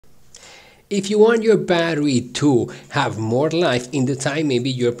If you want your battery to have more life in the time, maybe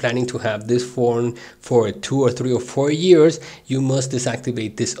you're planning to have this phone for 2 or 3 or 4 years, you must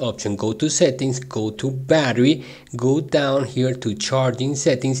deactivate this option. Go to settings, go to battery, go down here to charging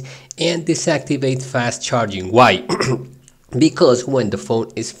settings and deactivate fast charging. Why? Because when the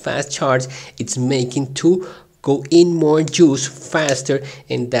phone is fast charged, it's making to go in more juice faster,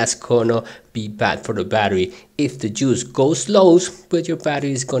 and that's gonna be bad for the battery. If the juice goes slow, but your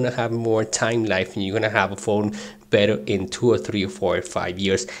battery is gonna have more time life and you're gonna have a phone better in 2 or 3 or 4 or 5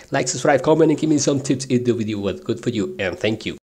 years. Like, subscribe, comment, and give me some tips if the video was good for you, and thank you.